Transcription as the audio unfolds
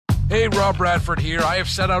Hey, Rob Bradford here. I have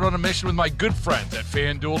set out on a mission with my good friends at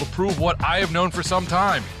FanDuel to prove what I have known for some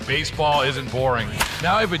time. Baseball isn't boring.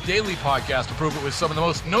 Now I have a daily podcast to prove it with some of the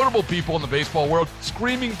most notable people in the baseball world,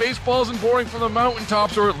 screaming baseball isn't boring from the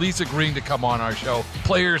mountaintops, or at least agreeing to come on our show.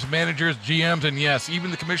 Players, managers, GMs, and yes, even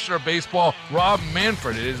the commissioner of baseball, Rob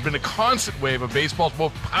Manfred. It has been a constant wave of baseball's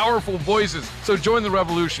most powerful voices. So join the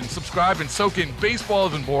revolution. Subscribe and soak in Baseball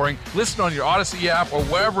Isn't Boring. Listen on your Odyssey app or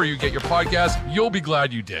wherever you get your podcasts. You'll be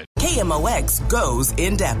glad you did. KMOX goes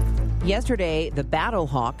in depth. Yesterday, the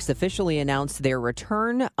Battlehawks officially announced their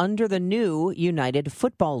return under the new United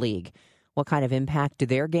Football League. What kind of impact do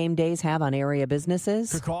their game days have on area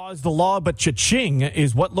businesses? Because the law, but cha-ching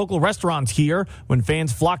is what local restaurants hear when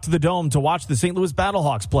fans flock to the Dome to watch the St. Louis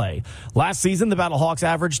Battlehawks play. Last season, the Battlehawks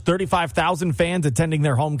averaged 35,000 fans attending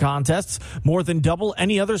their home contests, more than double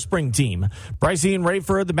any other spring team. Bryce-Ian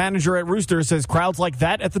Rayford, the manager at Rooster, says crowds like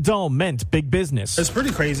that at the Dome meant big business. It's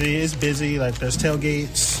pretty crazy. It's busy. Like, there's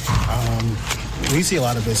tailgates. We see a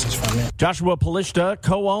lot of business from it. Joshua Polishta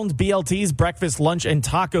co-owns BLT's Breakfast, Lunch, and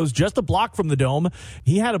Tacos just a block from the Dome.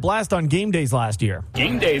 He had a blast on game days last year.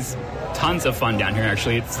 Game days, tons of fun down here,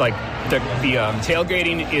 actually. It's like the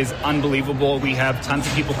tailgating is unbelievable. We have tons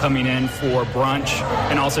of people coming in for brunch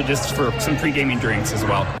and also just for some pre-gaming drinks as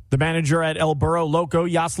well. The manager at El Burro Loco,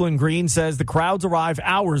 Yoselin Green, says the crowds arrive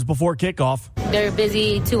hours before kickoff. They're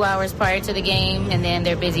busy 2 hours prior to the game, and then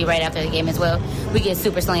they're busy right after the game as well. We get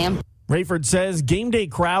super slammed. Rayford says game day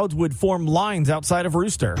crowds would form lines outside of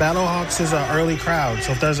Rooster. Battlehawks is an early crowd,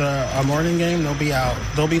 so if there's a morning game, they'll be out.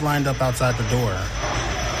 They'll be lined up outside the door.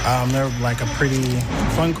 They're like a pretty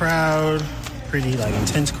fun crowd, pretty like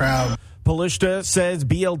intense crowd. Polishta says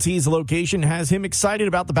BLT's location has him excited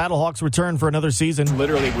about the Battlehawks' return for another season.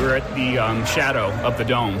 Literally, we're at the shadow of the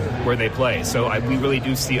Dome where they play, so we really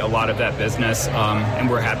do see a lot of that business, and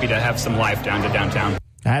we're happy to have some life down to downtown.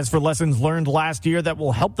 As for lessons learned last year that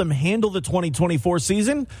will help them handle the 2024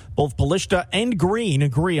 season, both Polishta and Green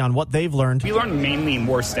agree on what they've learned. We learned mainly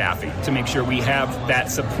more staffing to make sure we have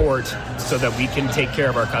that support so that we can take care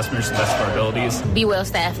of our customers to the best of our abilities. Be well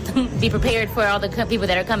staffed. Be prepared for all the people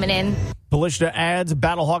that are coming in. Polishta adds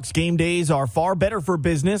Battlehawks game days are far better for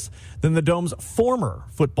business than the Dome's former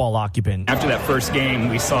football occupant. After that first game,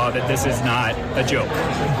 we saw that this is not a joke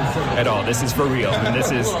at all. This is for real. And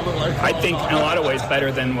this is, I think, in a lot of ways better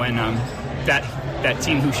than when that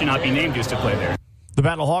team who should not be named used to play there. The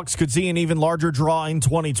Battlehawks could see an even larger draw in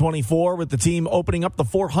 2024 with the team opening up the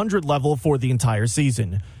 400 level for the entire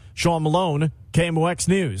season. Sean Malone, KMOX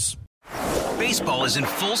News. Baseball is in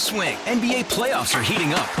full swing. NBA playoffs are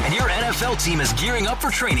heating up, and your NFL team is gearing up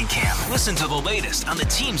for training camp. Listen to the latest on the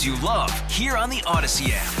teams you love here on the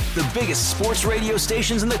Odyssey app. The biggest sports radio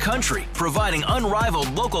stations in the country, providing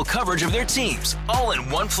unrivaled local coverage of their teams, all in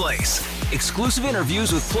one place. Exclusive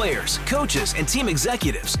interviews with players, coaches, and team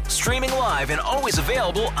executives, streaming live and always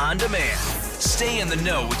available on demand. Stay in the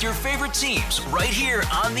know with your favorite teams right here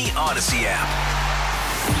on the Odyssey app.